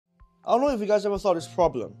I don't know if you guys ever thought this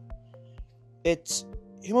problem. It's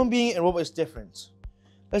human being and robot is different.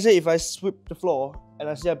 Let's say if I sweep the floor and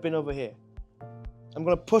I see a bin over here, I'm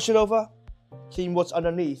gonna push it over, clean what's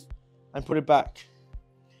underneath, and put it back.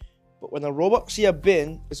 But when a robot sees a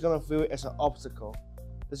bin, it's gonna view it as an obstacle.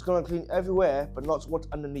 It's gonna clean everywhere, but not what's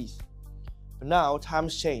underneath. But now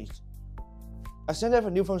times changed. I sent have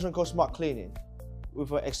a new function called smart cleaning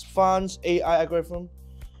with an advanced AI algorithm.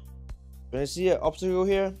 When you see an obstacle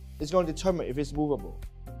here, it's going to determine if it's movable.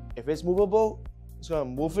 If it's movable, it's going to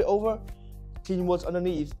move it over, clean what's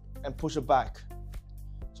underneath, and push it back.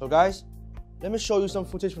 So guys, let me show you some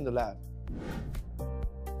footage from the lab.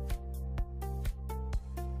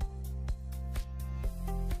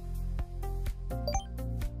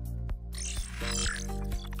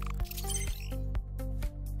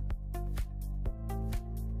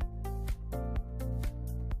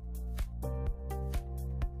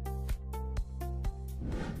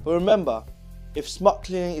 But remember, if smart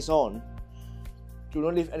cleaning is on, do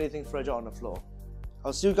not leave anything fragile on the floor.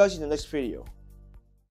 I'll see you guys in the next video.